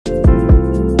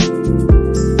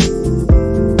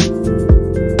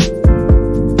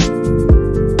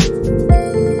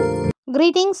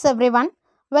Greetings everyone.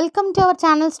 Welcome to our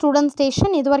channel Student Station.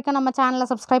 இதுவரைக்கும் நம்ம சேனலை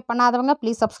சப்ஸ்கிரைப் பண்ணாதவங்க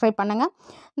ப்ளீஸ் சப்ஸ்கிரைப் பண்ணுங்க.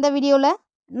 இந்த வீடியோவில்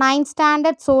 9th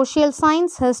Standard Social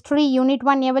Science History Unit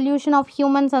 1 Evolution of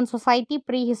Humans and Society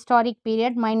Prehistoric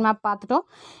Period Mind Map பார்த்துட்டோம்.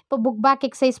 இப்போ book back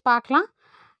exercise பார்க்கலாம்.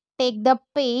 Take the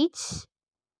page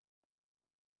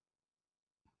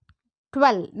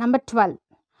 12. Number 12.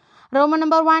 Roman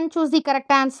number 1, choose the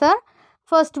correct answer.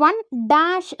 First one,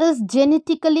 dash is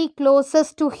genetically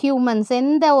closest to humans.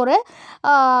 எந்த ஒரு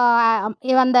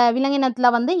அந்த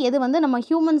விலங்கினத்தில் வந்து எது வந்து நம்ம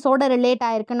ஹியூமன்ஸோட ரிலேட்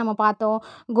ஆகிருக்குன்னு நம்ம பார்த்தோம்.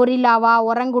 கொரில்லாவா,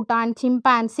 ஒரங்குட்டான்,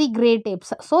 chimpanzee, great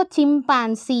apes. So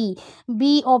chimpanzee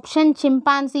B option.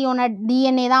 சிம்பான்சியோட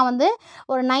DNA தான் வந்து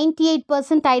ஒரு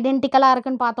 98% ஐடென்டிக்கலாக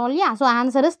இருக்குன்னு பார்த்தோம் இல்லையா. So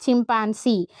answer is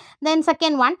chimpanzee. Then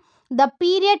second one, the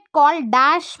period called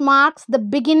dash marks the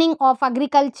beginning of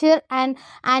agriculture and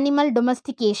animal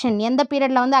domestication. எந்த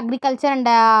பீரியடில் வந்து agriculture and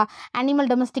animal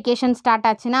domestication start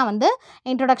ஆச்சுன்னா வந்து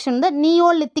இன்ட்ரொடக்ஷன் வந்து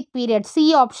Neolithic period. C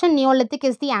option, Neolithic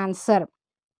is the answer.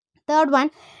 Third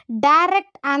one,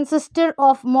 direct ancestor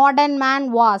of modern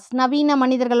man was. நவீன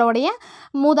மனிதர்களுடைய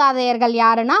மூதாதையர்கள்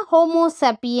யாருன்னா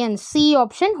Homo sapiens. C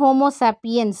option,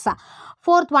 Homo sapiens.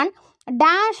 Fourth one,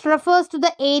 dash refers to the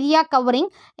area covering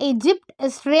Egypt,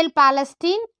 Israel,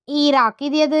 Palestine, Iraq.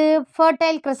 இது எது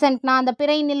fertile கிரசன்ட்னா அந்த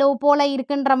பிறை நிலவு போல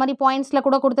இருக்குன்ற மாதிரி பாயிண்ட்ஸில்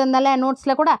கூட கொடுத்துருந்தால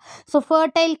நோட்ஸில் கூட. So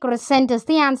fertile crescent is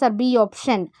the answer, B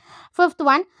option. Fifth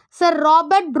one, Sir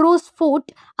Robert Bruce Foote,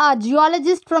 a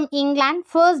geologist from England,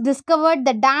 first discovered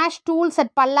the dash tools at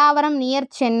Pallavaram near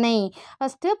Chennai.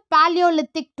 First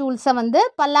Paleolithic tools வந்து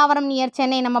Pallavaram near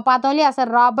Chennai நம்ம பார்த்தோம் இல்லையா. Sir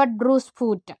Robert Bruce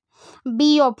Foote. B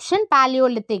option,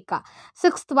 Paleolithic.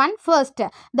 Sixth one, first,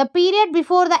 the period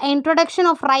before the introduction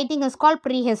of writing is called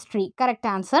prehistory. Correct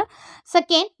answer.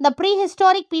 Second, the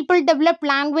prehistoric people developed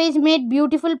language, made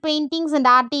beautiful paintings and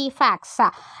artifacts.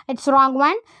 It's wrong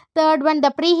one. Third one,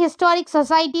 the prehistoric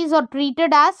societies are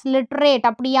treated as literate.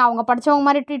 அப்படியா அவங்க படிச்சவங்க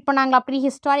மாதிரி treat பண்ணாங்களா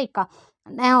prehistoric?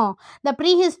 No, the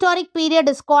prehistoric period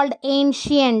is called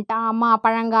ancient.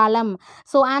 பழங்காலம்.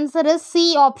 So answer is C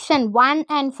option. 1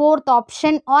 and 4th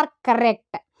option are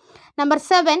correct. Number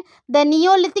 7, the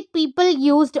Neolithic people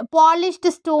used polished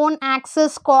stone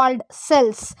axes called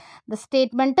cells. The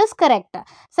statement is correct.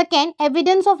 Second,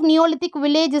 evidence of Neolithic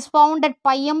village is found at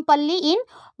Payampalli in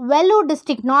Vellore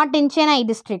district, not in Chennai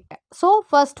district. So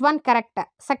first one correct,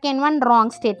 second one wrong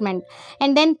statement.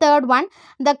 And then third one,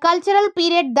 the cultural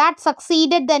period that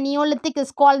succeeded the Neolithic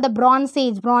is called the Bronze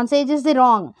Age. Bronze Age is the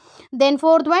wrong. Then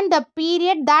fourth one, the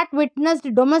period that witnessed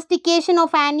domestication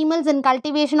of animals and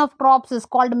cultivation of crops is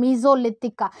called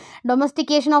Mesolithic.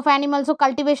 Domestication of animals, so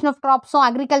cultivation of crops, so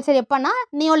agriculture எப்பனா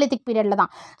Neolithic period ல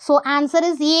தான். So answer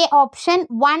is A option.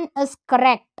 1 is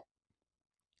correct.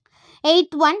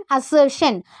 Eighth one,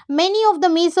 assertion. Many of the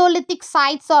Mesolithic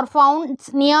sites are found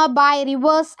nearby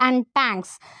rivers and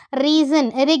tanks. Reason,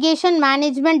 irrigation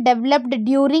management developed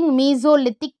during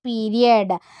Mesolithic period.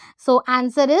 So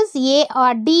answer is A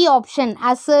or D option,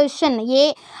 assertion. A,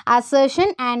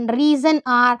 assertion and reason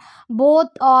are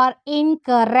both are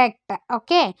incorrect.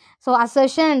 Okay, so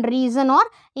assertion and reason are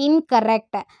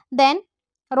incorrect. Then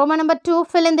Roman number 2,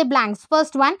 fill in the blanks.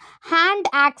 First one, hand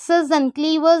axes and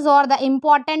cleavers are the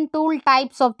important tool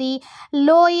types of the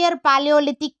lower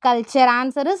Paleolithic culture.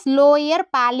 Answer is lower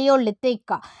Paleolithic.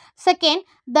 Second,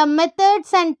 the methods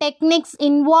and techniques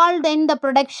involved in the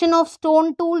production of stone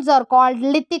tools are called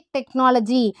lithic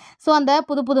technology. So அந்த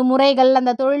புது புது முறைகள்,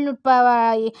 அந்த தொழில்நுட்ப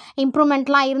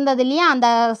இம்ப்ரூவ்மெண்ட்லாம் இருந்தது இல்லையா அந்த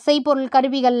செய்பொருள்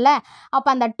கருவிகளில்.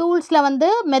 அப்போ அந்த டூல்ஸில் வந்து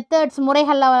மெத்தட்ஸ்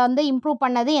முறைகளில் வந்து இம்ப்ரூவ்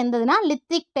பண்ணது எந்ததுன்னா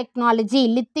லித்திக் டெக்னாலஜி.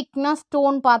 லித்திக்னா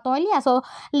ஸ்டோன் பார்த்தோம் இல்லையா. So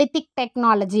lithic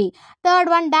technology.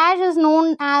 Third one, dash is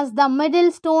known as the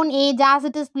middle stone age as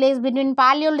it is place between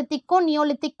பாலியோலித்திக்கும்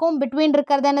நியோலித்திக்கும் between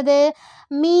இருக்கிறது என்னது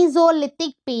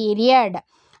Mesolithic period.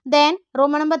 Then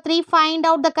Roman number 3, find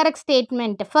out the correct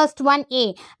statement. First one, A,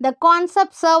 the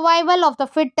concept survival of the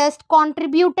fittest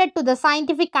contributed to the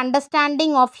scientific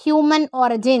understanding of human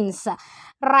origins.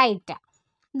 Right.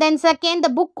 Then second,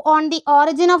 the book on the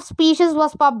origin of species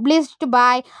was published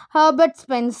by Herbert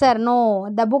Spencer. No,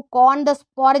 the book on the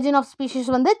origin of species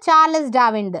வந்து Charles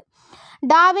Darwin.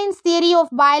 Darwin's theory of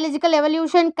biological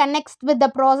evolution connects with the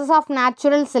process of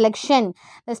natural selection.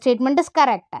 The statement is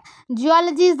correct.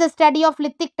 Geology is the study of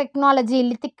lithic technology.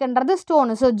 Lithic என்றது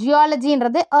stone. So geology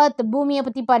என்றது earth, பூமியை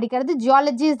பற்றி படிக்கிறது.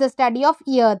 Geology is the study of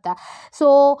earth. So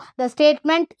the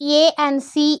statement A and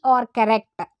C are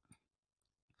correct.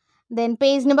 Then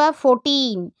page number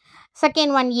 14. Second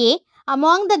one, A,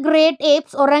 among the great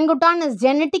apes, orangutan is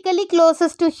genetically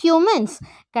closest to humans.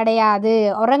 கிடையாது,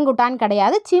 orangutan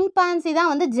கிடையாது. Chimpanzee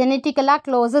தான் வந்து genetically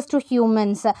closest to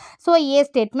humans. So A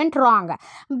statement wrong.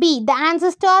 B, the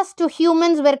ancestors to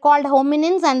humans were called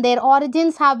hominins and their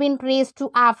origins have been traced to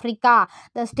Africa.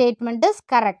 The statement is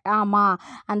correct. ஆமா,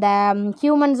 அந்த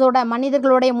ஹியூமன்ஸோட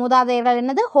மனிதர்களுடைய மூதாதையர்கள்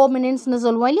என்னது ஹோமினின்ஸ்னு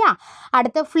சொல்லுவோம் இல்லையா.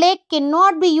 அடுத்து flake can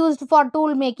not be used for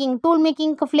tool making. Tool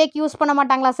மேக்கிங்க்கு flake use பண்ண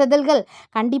மாட்டாங்களா, செதில்கள்?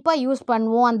 கண்டிப்பாக யூஸ்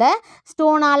பண்ணுவோம். அந்த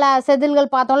ஸ்டோனால் செதில்கள்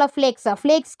பார்த்தோம்ல,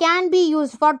 flakes can be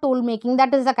used for tool making.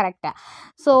 That is the correct.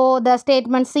 So the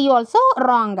statement C also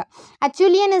wrong.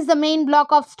 Acheulean is the main block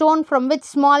of stone from which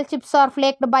small chips are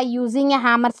flaked by using a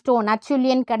hammer stone.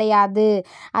 Acheulean கிடையாது,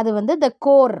 அது வந்து the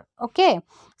core. Okay,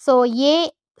 so A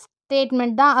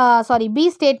statement தான் B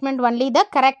statement only the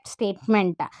correct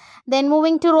statement. Then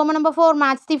moving to Roman number 4,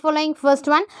 match the following. First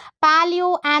one,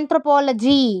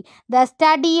 paleoanthropology, the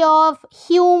study of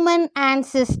human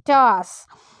ancestors.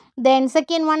 Then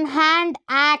second one, hand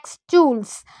axe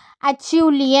tools,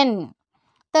 Acheulean.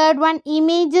 Third one,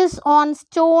 images on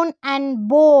stone and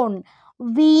bone,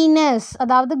 Venus,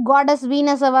 அதாவது goddess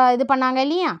Venus இது பண்ணாங்க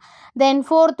இல்லையா. Then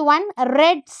fourth one,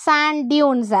 red sand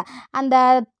dunes, அந்த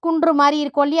குன்று மாதிரி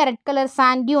இருக்கும் இல்லையா, red colour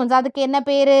sand dunes, அதுக்கு என்ன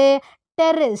பேர்?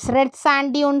 டெரிஸ். ரெட்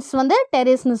சாண்ட் டியூன்ஸ் வந்து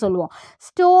டெரிஸ்னு சொல்லுவோம்.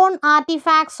 Stone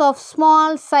artefacts of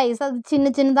small size, அது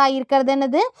சின்ன சின்னதாக இருக்கிறது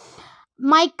என்னது?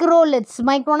 மைக்ரோலித்ஸ்.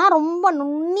 மைக்ரோனா ரொம்ப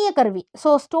நுண்ணிய கருவி.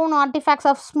 So stone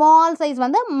artefacts of small size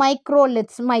வந்து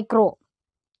மைக்ரோலித்ஸ், micro.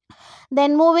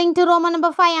 Then moving to Roman number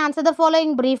 5, answer the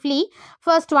following briefly.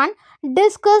 First one,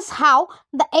 discuss how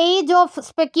the age of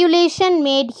speculation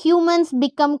made humans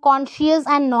become conscious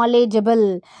and knowledgeable.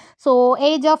 So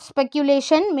age of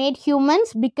speculation made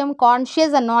humans become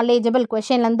conscious and knowledgeable.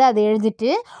 questionலேருந்து அது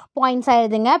எழுதிட்டு பாயிண்ட்ஸாக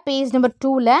எழுதுங்க. Page number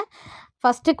 2ல்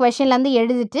first கொஷின்லேருந்து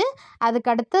எழுதிட்டு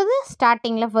அதுக்கு அடுத்தது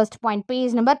ஸ்டார்டிங்கில் first point,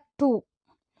 page number 2.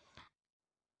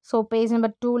 So page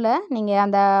number 2ல் நீங்கள்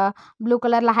அந்த ப்ளூ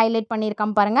கலரில் ஹைலைட்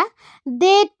பண்ணியிருக்கோம் பாருங்கள்.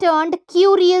 தே turned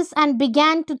curious and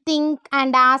began to think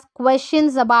and ask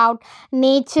questions about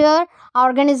nature,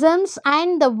 organisms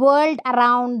and the world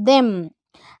around them.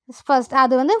 First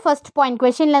அது வந்து ஃபர்ஸ்ட் பாயிண்ட்,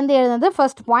 கொஷின்லேருந்து எழுதுனது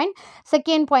ஃபர்ஸ்ட் பாயிண்ட்.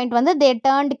 செகண்ட் பாயிண்ட் வந்து தே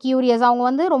டர்ன்ட் கியூரியஸ், அவங்க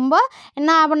வந்து ரொம்ப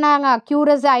என்ன பண்ணாங்க,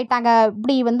 க்யூரியஸ் ஆகிட்டாங்க.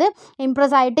 இப்படி வந்து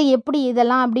இம்ப்ரெஸ் ஆகிட்டு எப்படி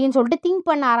இதெல்லாம் அப்படின்னு சொல்லிட்டு திங்க்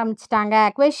பண்ண ஆரம்பிச்சிட்டாங்க,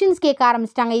 கொஷின்ஸ் கேட்க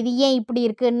ஆரம்பிச்சிட்டாங்க. இது ஏன் இப்படி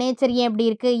இருக்குது, நேச்சர் ஏன் இப்படி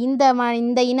இருக்குது,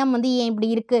 இந்த இனம் வந்து ஏன்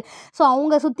இப்படி இருக்குது. ஸோ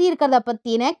அவங்க சுற்றி இருக்கிறத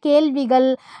பற்றின கேள்விகள்,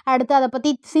 அடுத்து அதை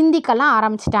பற்றி சிந்திக்கலாம்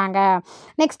ஆரம்பிச்சிட்டாங்க.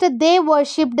 Next they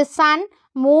worshipped Sun,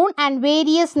 moon and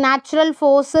various natural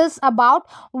forces about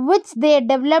which they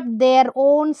developed their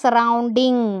own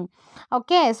surrounding.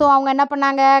 Okay, so அவங்க என்ன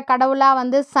பண்ணாங்க, கடவுளாக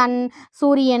வந்து சன்,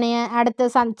 சூரியனை, அடுத்து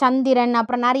சந்திரன்,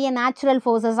 அப்புறம் நிறைய நேச்சுரல்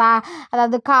ஃபோர்ஸஸாக,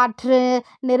 அதாவது காற்று,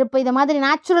 நெருப்பு, இது மாதிரி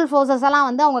நேச்சுரல் ஃபோர்ஸஸ் எல்லாம்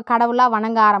வந்து அவங்க கடவுளாக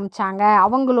வணங்க ஆரம்பித்தாங்க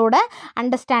அவங்களோட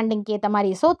அண்டர்ஸ்டாண்டிங்க்கு ஏற்ற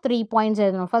மாதிரி. ஸோ 3 பாயிண்ட்ஸ்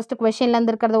எழுதணும். ஃபர்ஸ்ட்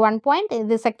கொஷின்லேருந்து இருக்கிறது 1 பாயிண்ட்,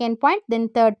 இது second point,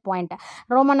 then third point.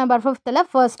 Roman number 5ல்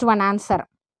first one answer.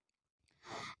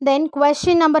 Then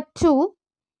question number 2,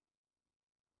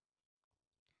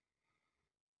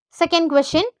 second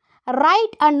question,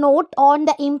 write a note on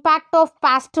the impact of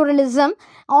pastoralism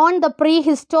on the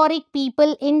prehistoric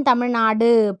people in Tamil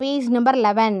Nadu. Page number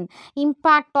 11,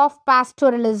 impact of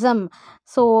pastoralism.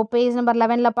 So page number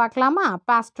 11ல பார்க்கலாமா,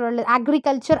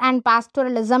 agriculture and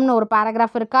pastoralismனு ஒரு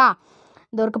paragraph இருக்கா.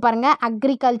 இது இருக்கு பாருங்கள்,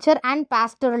 agriculture and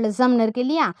பாஸ்டரலிசம்னு இருக்கு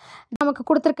இல்லையா. நமக்கு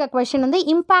கொடுத்துருக்க கொஷின் வந்து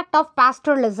இம்பேக்ட் ஆஃப்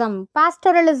பாஸ்டரலிசம்.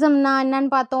 பாஸ்டரலிசம்னா என்னன்னு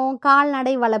பார்த்தோம்,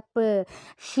 கால்நடை வளர்ப்பு,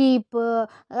 ஷீப்பு,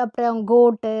 அப்புறம்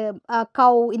கோட்டு,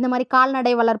 கவ், இந்த மாதிரி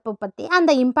கால்நடை வளர்ப்பு பற்றி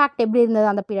அந்த இம்பேக்ட் எப்படி இருந்தது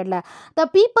அந்த பீரியடில். The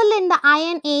people in the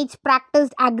iron age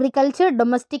practised agriculture,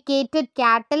 domesticated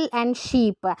கேட்டில் அண்ட்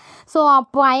ஷீப். ஸோ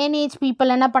அப்போ அயன் ஏஜ்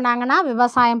பீப்புள் என்ன பண்ணாங்கன்னா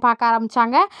விவசாயம் பார்க்க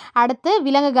ஆரம்பித்தாங்க. அடுத்து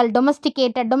விலங்குகள்,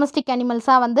 டொமஸ்டிக்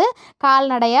அனிமல்ஸாக வந்து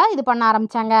கால்நடையாக இது பண்ண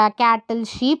ஆரம்பித்தாங்க, கேட்டில்,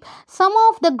 sheep. Some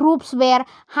of the groups where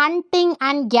hunting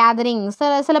and gathering.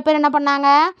 சில பேர் என்ன பண்ணாங்க,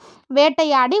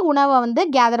 வேட்டையாடி உணவை வந்து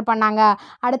கேதர் பண்ணாங்க.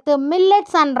 அடுத்து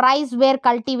millets and rise where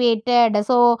cultivated.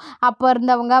 So அப்போ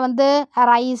இருந்தவங்க வந்து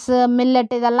ரைஸு,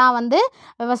 மில்லட் இதெல்லாம் வந்து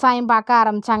விவசாயம் பார்க்க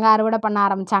ஆரம்பித்தாங்க, அறுவடை பண்ண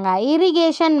ஆரம்பித்தாங்க.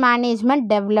 Irrigation management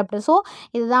developed. ஸோ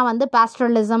இதுதான் வந்து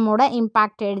பாஸ்டரலிசமோட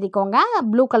இம்பேக்ட் எழுதிக்கோங்க.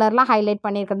 ப்ளூ கலரில் ஹைலைட்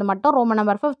பண்ணியிருக்கிறது மட்டும் Roman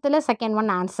number 5ல் second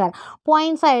one answer.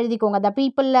 பாயிண்ட்ஸாக எழுதிக்கோங்க. த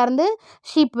பீப்புள்லேருந்து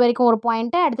ஷீப் வரைக்கும் ஒரு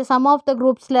பாயிண்ட்டு, அடுத்து சம் ஆஃப் த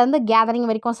குரூப்ஸ்லேருந்து கேதரிங்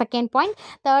வரைக்கும் second point,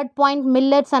 third point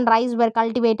millets and rise where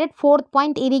cultivated, fourth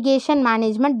point irrigation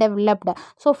management developed.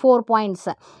 So 4 points.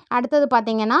 அடுத்தது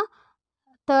பார்த்தீங்கன்னா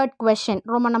third question,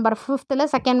 Roman number 5ல்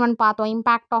second one பார்த்தோம்,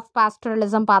 impact of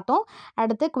பாஸ்டரலிசம் பார்த்தோம்.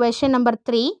 அடுத்து question number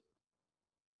 3,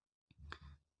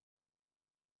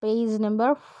 page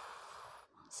number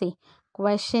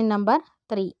question number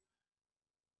 3.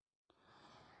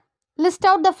 List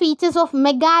out the features of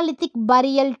megalithic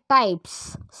பரியல் types.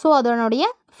 So அதனுடைய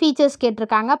features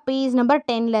கேட்டிருக்காங்க. Page number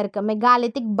 10ல் இருக்குது.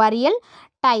 Megalithic பரியல்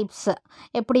types,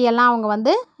 எப்படியெல்லாம் அவங்க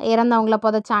வந்து இறந்தவங்கள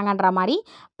புதைச்சாங்கன்ற மாதிரி.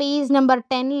 பேஜ் நம்பர்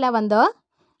 10ல் வந்து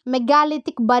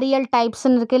மெகாலித்திக் பரியல்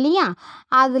டைப்ஸ்ன்னு இருக்கு இல்லையா,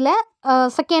 அதில்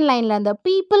second லைன்லேருந்து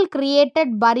people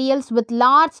created burials with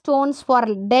large stones for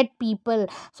dead people.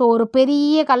 So ஒரு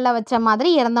பெரிய கல்லை வச்ச மாதிரி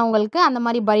இறந்தவங்களுக்கு அந்த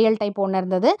மாதிரி பரியல் டைப் ஒன்று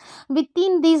இருந்தது.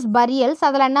 வித்தின் தீஸ் பரியல்ஸ்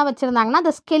அதில் என்ன வச்சுருந்தாங்கன்னா,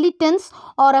 த skeletons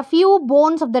R a few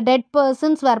bones of the dead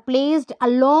persons were placed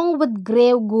along with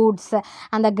grave goods.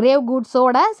 அந்த கிரேவ்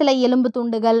கூட்ஸோட சில எலும்பு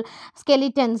துண்டுகள்,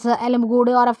 ஸ்கெலிட்டன்ஸ் எலும்பு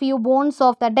கூடு R a few bones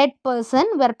of the dead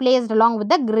person where placed along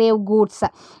with the grave goods.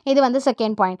 இது வந்து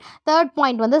second point. Third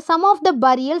point வந்து some of the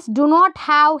burials do not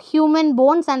have human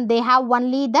bones and they have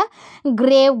only the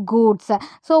grave goods.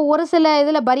 So ஒரு சில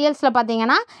இதில் பரியல்ஸில்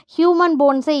பார்த்தீங்கன்னா human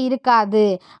போன்ஸே இருக்காது,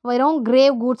 வெறும்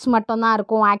grave goods மட்டும்தான்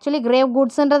இருக்கும். ஆக்சுவலி கிரேவ்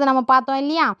கூட்ஸுன்றது நம்ம பார்த்தோம்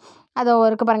இல்லையா, அது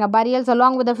இருக்குது பாருங்கள். Burials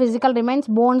along with the physical remains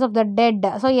bones of the dead.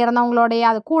 So இறந்தவங்களோடைய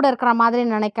அது கூட இருக்கிற மாதிரி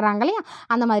நினைக்கிறாங்க இல்லையா,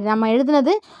 அந்த மாதிரி. நம்ம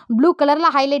எழுதுனது ப்ளூ கலரில்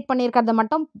ஹைலைட் பண்ணியிருக்கிறது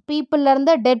மட்டும்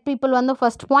பீப்புள்லேருந்து டெட் பீப்புள் வந்து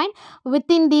first point,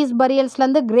 within these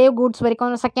பரியல்ஸ்லேருந்து grave goods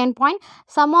வரைக்கும் second point,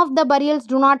 some of the burials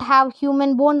do not have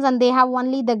human bones and they have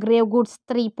only the grave goods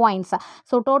 3 points.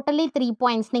 So totally 3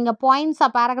 points. நீங்கள்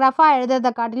பாயிண்ட்ஸாக பேராகிராஃபாக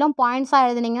எழுதுறதை காட்டிலும் பாயிண்ட்ஸாக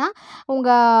எழுதுனீங்கன்னா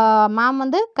உங்கள் ma'am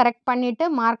வந்து correct பண்ணிவிட்டு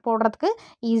mark போடுறதுக்கு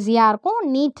ஈஸியாக இருக்கும்,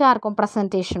 நீட்டாக இருக்கும்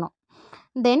ப்ரெசன்டேஷனும்.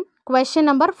 Then question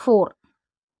number 4.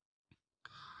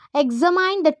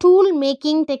 Examine the tool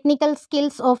making technical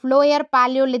skills of lower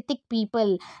Paleolithic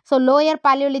people. So lower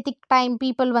Paleolithic time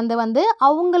people வந்து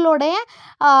அவங்களுடைய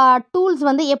டூல்ஸ்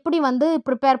வந்து எப்படி வந்து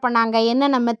ப்ரிப்பேர் பண்ணாங்க,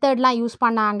 என்னென்ன மெத்தட்லாம் யூஸ்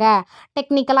பண்ணாங்க,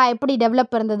 டெக்னிக்கலாக எப்படி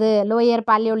டெவலப் இருந்தது lower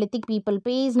Paleolithic people.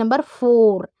 Page number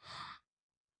 4.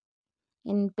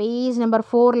 இன் பேஜ் நம்பர்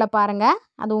 4ல் பாருங்கள்,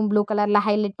 அதுவும் ப்ளூ கலரில்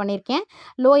ஹைலைட் பண்ணியிருக்கேன்.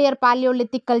 லோயர்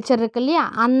பாலியோலித்திக் கல்ச்சர் இருக்கு இல்லையா,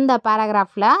 அந்த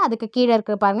பேராகிராஃபில் அதுக்கு கீழே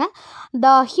இருக்குது பாருங்கள். The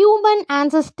human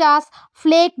ancestors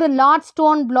ஃப்ளேக்டு large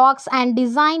stone blocks and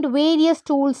designed various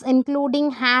tools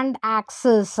including hand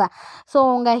access. So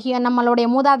உங்கள் நம்மளுடைய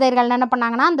மூதாதையர்கள் என்ன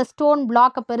பண்ணாங்கன்னா, அந்த ஸ்டோன்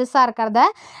பிளாக்கை பெருசாக இருக்கிறத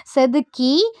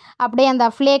செதுக்கி அப்படியே அந்த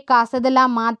ஃப்ளேக்காக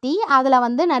செதெல்லாம் மாற்றி அதில்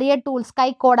வந்து நிறைய tools guy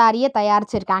கோடாரியை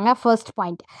தயாரிச்சிருக்காங்க. First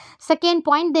point. Second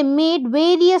point, they made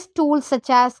various tools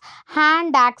such as hand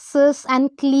axes and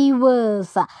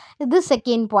cleavers. இது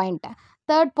செகண்ட் பாயிண்ட்.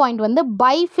 தேர்ட் பாயிண்ட் வந்து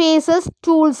பைஃபேசஸ்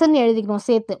டூல்ஸ்ன்னு எழுதிக்கணும்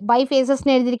சேர்த்து.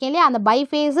 பைஃபேசஸ்ன்னு எழுதியிருக்கேன் இல்லையா, அந்த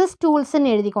பைஃபேசஸ் டூல்ஸ்ன்னு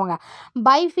எழுதிக்கோங்க.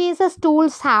 பைஃபேசஸ்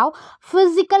tools have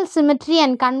physical symmetry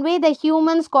and convey the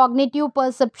humans cognitive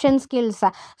perception skills.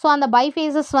 So அந்த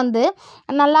பைஃபேசஸ் வந்து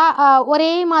நல்லா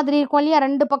ஒரே மாதிரி இருக்கும் இல்லையா,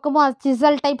 ரெண்டு பக்கமும்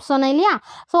சிசல் டைப் சொன்னேன் இல்லையா,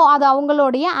 ஸோ அது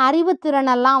அவங்களுடைய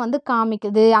அறிவுத்திறனெல்லாம் வந்து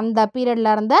காமிக்குது. அந்த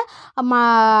பீரியடில் இருந்த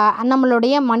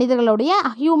நம்மளுடைய மனிதர்களுடைய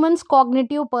humans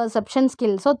cognitive perception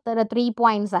skill. So 3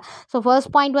 points. So first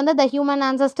point வந்து the human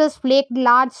ancestors flaked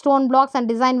large stone blocks and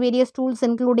designed various tools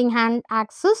including hand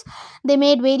axes. They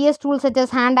made various tools such as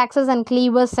hand axes and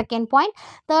cleavers. Second point.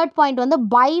 Third point வந்து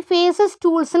bifaces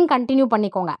tools ன்னு continue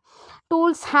பண்ணிக்கோங்க.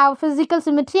 Tools have physical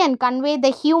symmetry and convey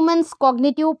the human's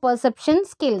cognitive perception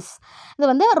skills. இது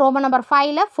வந்து Roman number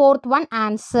 5ல fourth one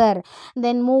answer.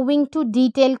 Then moving to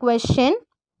detailed question.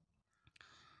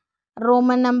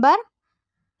 Roman number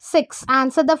 6.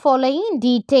 Answer the following in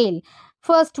detail.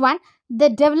 First one, the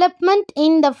development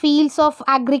in the fields of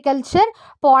agriculture,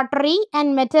 pottery and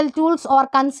metal tools are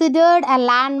considered a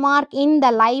landmark in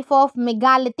the life of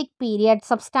megalithic period.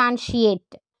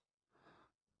 Substantiate.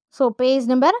 So page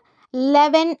number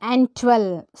 11 and 12.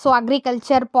 So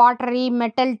agriculture, pottery,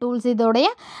 metal tools இதோடைய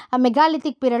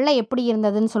megalithic periodல எப்படி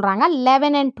இருந்ததுன்னு சொல்கிறாங்க.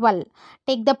 11 and 12.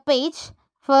 Take the page.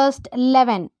 First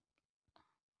 11.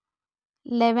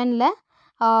 11ல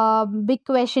big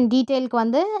question டீட்டெயிலுக்கு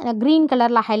வந்து green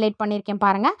கலரில் highlight பண்ணியிருக்கேன்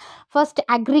பாருங்கள். First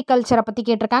அக்ரிகல்ச்சரை பற்றி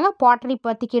கேட்டிருக்காங்க, பாட்ரி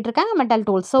பற்றி கேட்டிருக்காங்க, metal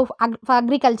tools. So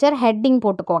agriculture heading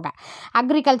போட்டுக்கோங்க.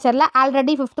 அக்ரிகல்ச்சரில்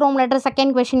already 5th Rome letter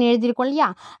second question எழுதியிருக்கோம் இல்லையா,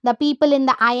 the people in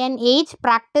the iron age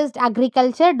practised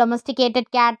agriculture, domesticated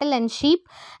கேட்டில் and sheep.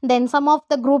 Then some of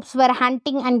the groups where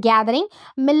hunting and gathering,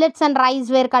 millets and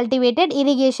rise where cultivated,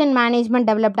 irrigation management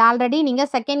developed. Already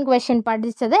நீங்கள் second question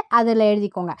படித்தது அதில்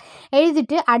எழுதிக்கோங்க.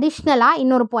 எழுதிட்டு அடிஷ்னலாக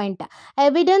இன்னொரு point,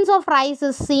 evidence of rice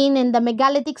is scene in the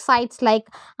megalithic sides like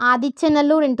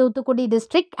Adichanallur in Thoothukudi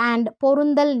district and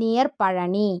Porunthal near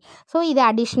Palani. So இது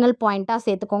additional பாயிண்ட்டாக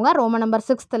சேர்த்துக்கோங்க. Roman number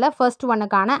 6th first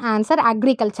ஒன்னுக்கான answer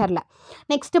அக்ரிகல்ச்சரில்.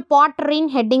 Next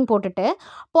பாட்ரின்னு heading போட்டுட்டு,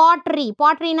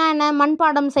 பாட்ரினா என்ன,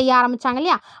 மண்பாடம் செய்ய ஆரம்பித்தாங்க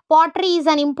இல்லையா. பாட்ரி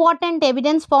is an important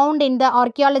evidence found in the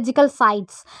archaeological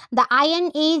sides. The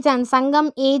iron age and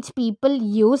சங்கம் age people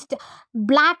used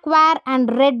blackware and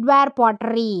redware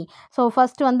pottery. So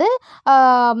first வந்து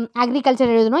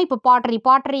அக்ரிகல்ச்சர் எழுதணும். இப்போ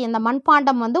பாட்டரி இந்த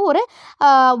மண்பாண்டம் வந்து ஒரு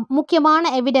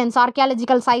முக்கியமான எவிடன்ஸ்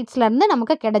ஆர்கியாலஜிக்கல் சைட்ஸ்லேருந்து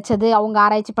நமக்கு கிடைச்சது, அவங்க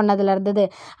ஆராய்ச்சி பண்ணதில் இருந்தது.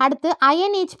 அடுத்து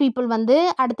அயன் ஏஜ் பீப்புள் வந்து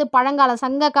அடுத்து பழங்கால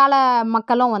சங்ககால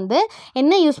மக்களும் வந்து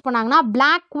என்ன யூஸ் பண்ணாங்கன்னா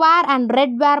பிளாக்வேர் and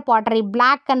ரெட்வேர் pottery,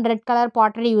 black and red colour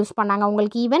pottery use பண்ணாங்க.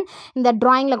 உங்களுக்கு ஈவன் இந்த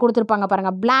ட்ராயிங்கில் கொடுத்துருப்பாங்க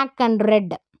பாருங்கள், பிளாக் அண்ட்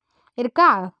ரெட் இருக்கா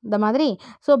இந்த மாதிரி.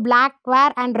 ஸோ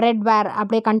பிளாக்வேர் அண்ட் ரெட்வேர்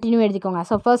அப்படியே கண்டினியூ எழுதிக்கோங்க.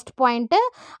 So first point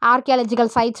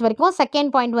archaeological sides வரைக்கும்.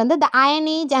 செகண்ட் பாயிண்ட் வந்து த அயன்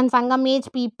ஏஜ் அண்ட் சங்கம் age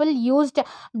people used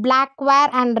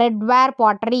பிளாக்வேர் and ரெட்வேர்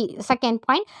pottery, second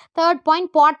point. Third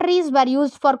point பாட்டரிஸ் where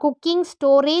used for cooking,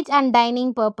 storage and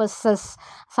dining purposes,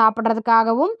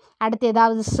 சாப்பிட்றதுக்காகவும் அடுத்து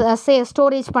ஏதாவது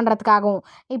storage பண்ணுறதுக்காகவும்.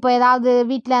 இப்போ ஏதாவது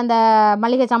வீட்டில் அந்த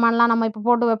மளிகை சாமான்லாம் நம்ம இப்போ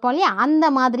போட்டு வைப்போம் இல்லையா, அந்த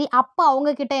மாதிரி அப்போ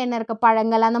அவங்கக்கிட்ட என்ன இருக்க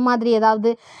பழங்கள் அந்த மாதிரி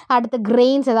ஏதாவது அடுத்து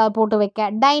கிரெயின்ஸ் ஏதாவது போட்டு வைக்க,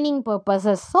 டைனிங்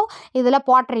பர்பஸஸ். ஸோ இதில்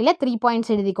பாட்டரியில் 3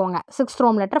 பாயிண்ட்ஸ் எழுதிக்கோங்க. 6th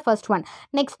Rome letter first one.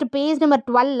 Next page number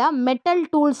 12 metal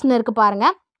டூல்ஸ்னு இருக்குது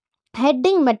பாருங்கள்.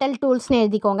 ஹெட்டிங் மெட்டல் டூல்ஸ்னு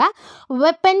எழுதிக்கோங்க.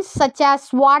 Weapons such as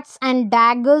swords and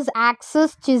daggers,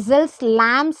 access, chisels,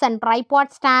 lamps and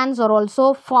tripod stands are also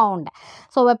found.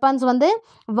 So weapons வந்து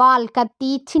வால்,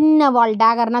 கத்தி, சின்ன வால்,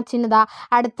 டேகர்னால் சின்னதாக,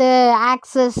 அடுத்து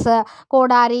ஆக்சஸ்,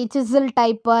 கோடாரி, Cecil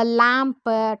type,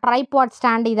 lamp, tripod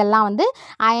stand, இதெல்லாம் வந்து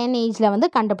அயன் ஏஜில் வந்து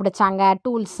கண்டுபிடிச்சாங்க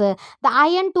tools. The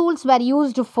iron tools where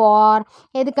used for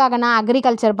எதுக்காகனா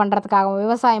அக்ரிகல்ச்சர் பண்ணுறதுக்காகவும்,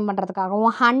 விவசாயம்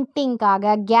பண்ணுறதுக்காகவும்,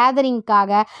 ஹண்டிங்காக,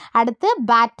 கேதரிங்காக, அடுத்து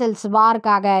பேட்டில்ஸ்,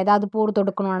 வார்க்காக ஏதாவது போர்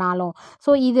தொடுக்கணும்னாலும்.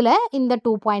 ஸோ இதில் இந்த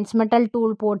 2 பாயிண்ட்ஸ் மெட்டல்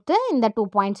டூல் போட்டு இந்த 2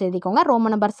 பாயிண்ட்ஸ் எழுதிக்கோங்க.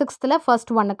 Roman number 6th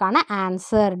first ஒன்னுக்கான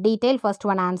answer, detail first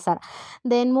one answer.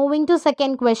 Then moving to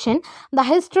second question. The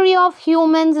history of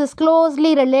humans is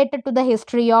closely related to the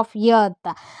history of earth.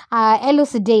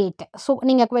 Elucidate. So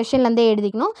நீங்கள் கொஷின்லேருந்தே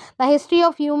எழுதிக்கணும். The history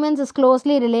of humans is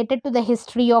closely related to the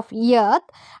history of earth.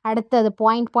 அடுத்தது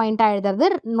பாயிண்ட்டாக எழுதுறது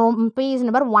page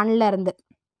number 1ல் இருந்து.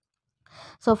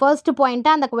 So first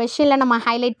பாயிண்ட்டாக அந்த கொஷனில் நம்ம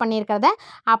ஹைலைட் பண்ணியிருக்கிறத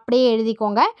அப்படியே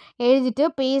எழுதிக்கோங்க. எழுதிட்டு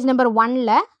பேஜ் நம்பர்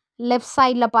 1ல் லெஃப்ட்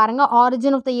சைடில் பாருங்கள்,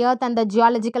 origin of the earth and the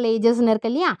geological ஏஜஸ்ன்னு இருக்கு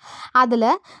இல்லையா, அதில்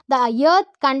the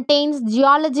earth contains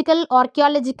geological,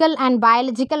 archaeological and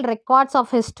biological records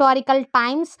of historical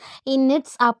times in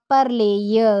it's Appar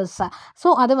layers. So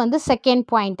அது வந்து செகண்ட்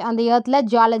பாயிண்ட். அந்த எர்த்தில்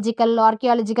ஜியாலஜிக்கல்,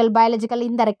 ஆர்கியாலஜிக்கல், பயாலஜிக்கல்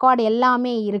இந்த ரெக்கார்டு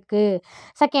எல்லாமே இருக்குது,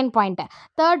 செகண்ட் பாயிண்ட்.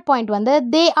 தேர்ட் பாயிண்ட் வந்து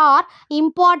they are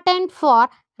important for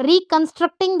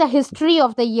reconstructing the history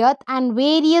of the earth and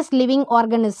various living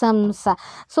organisms.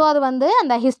 So அது வந்து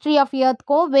அந்த ஹிஸ்ட்ரி ஆஃப்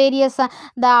எர்த்க்கோ வேரியஸ்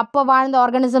இந்த அப்போ வாழ்ந்த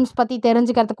ஆர்கானிசம்ஸ் பற்றி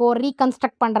தெரிஞ்சுக்கிறதுக்கோ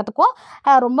ரீகன்ஸ்ட்ரக்ட் பண்ணுறதுக்கோ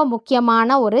ரொம்ப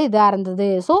முக்கியமான ஒரு இதாக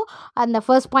இருந்தது. ஸோ அந்த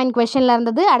ஃபர்ஸ்ட் பாயிண்ட் கொஷனில்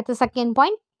இருந்தது. அடுத்து செகண்ட்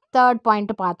பாயிண்ட், தேர்ட்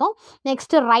பாயிண்ட் பார்த்தோம்.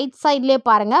 நெக்ஸ்ட்டு ரைட் சைட்லேயே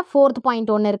பாருங்கள், ஃபோர்த் பாயிண்ட்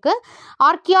ஒன்று இருக்குது.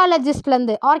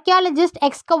 Archaeologist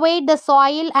excavate the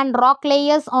soil and rock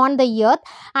layers on the earth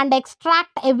and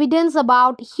extract evidence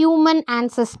about human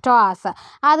ancestors.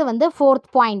 அது வந்து ஃபோர்த்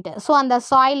பாயிண்ட். ஸோ அந்த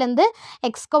சாயிலேருந்து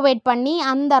எக்ஸ்கவேட் பண்ணி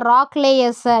அந்த ராக்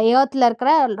லேயர்ஸ், எர்த்தில்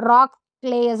இருக்கிற ராக்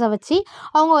லேயர்ஸை வச்சு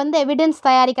அவங்க வந்து எவிடன்ஸ்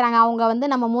தயாரிக்கிறாங்க. அவங்க வந்து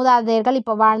நம்ம மூதாதையர்கள்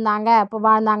இப்போ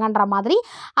வாழ்ந்தாங்கன்ற மாதிரி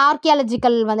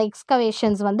ஆர்கியாலஜிக்கல் வந்து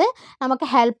எக்ஸ்கவேஷன்ஸ் வந்து நமக்கு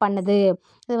ஹெல்ப் பண்ணுது.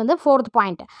 இது வந்து ஃபோர்த்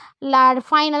பாயிண்ட்.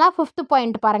 ஃபைனலாக ஃபிஃப்த்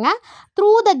பாயிண்ட் பாருங்கள்.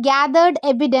 Through the gathered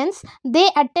evidence they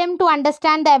attempt to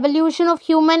understand the evolution of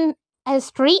human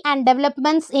history and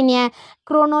developments in a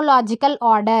chronological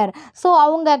order. So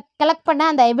அவங்க கலெக்ட் பண்ண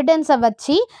அந்த எவிடன்ஸை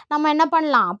வச்சு நம்ம என்ன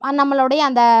பண்ணலாம், நம்மளுடைய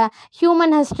அந்த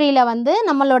ஹியூமன் ஹிஸ்ட்ரியில் வந்து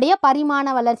நம்மளுடைய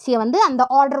பரிமாண வளர்ச்சியை வந்து அந்த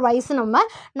ஆர்டர் வைஸ்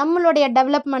நம்மளுடைய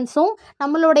டெவலப்மெண்ட்ஸும்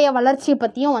நம்மளுடைய வளர்ச்சியை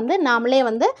பற்றியும் வந்து நாமளே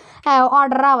வந்து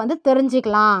ஆர்டராக வந்து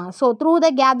தெரிஞ்சுக்கலாம். So through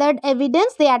the gathered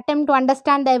evidence they attempt to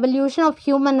understand the evolution of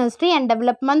human history and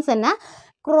developments என்ன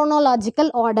chronological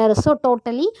order. So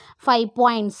totally 5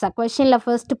 points. Questionல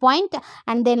first point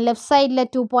and then left sideல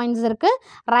 2 points இருக்கு,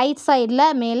 right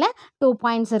sideல மேலே 2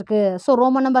 points இருக்கு. So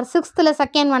Roman number 6th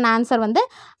second one answer வந்து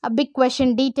big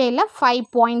question detailல 5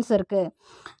 points இருக்கு.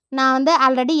 நான் வந்து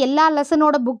already எல்லா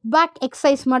லெசனோட book back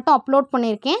exercise மட்டும் அப்லோட்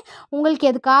பண்ணியிருக்கேன். உங்களுக்கு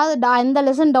எதுக்காக எந்த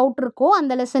லெசன் டவுட் இருக்கோ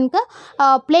அந்த லெசனுக்கு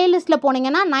ப்ளேலிஸ்ட்டில்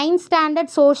போனீங்கன்னா 9th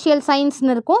ஸ்டாண்டர்ட் சோஷியல்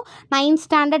சயின்ஸ்னு இருக்கும், 9th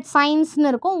ஸ்டாண்டர்ட் சயின்ஸ்னு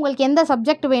இருக்கும். உங்களுக்கு எந்த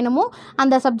சப்ஜெக்ட் வேணுமோ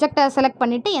அந்த சப்ஜெக்டை செலக்ட்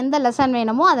பண்ணிவிட்டு எந்த லெசன்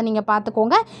வேணுமோ அதை நீங்கள்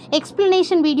பார்த்துக்கோங்க.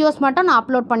 எக்ஸ்ப்ளனேஷன் வீடியோஸ் மட்டும் நான்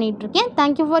அப்லோட் பண்ணிகிட்ருக்கேன்.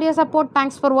 Thank you for your support.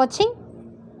 Thanks for வாட்சிங்.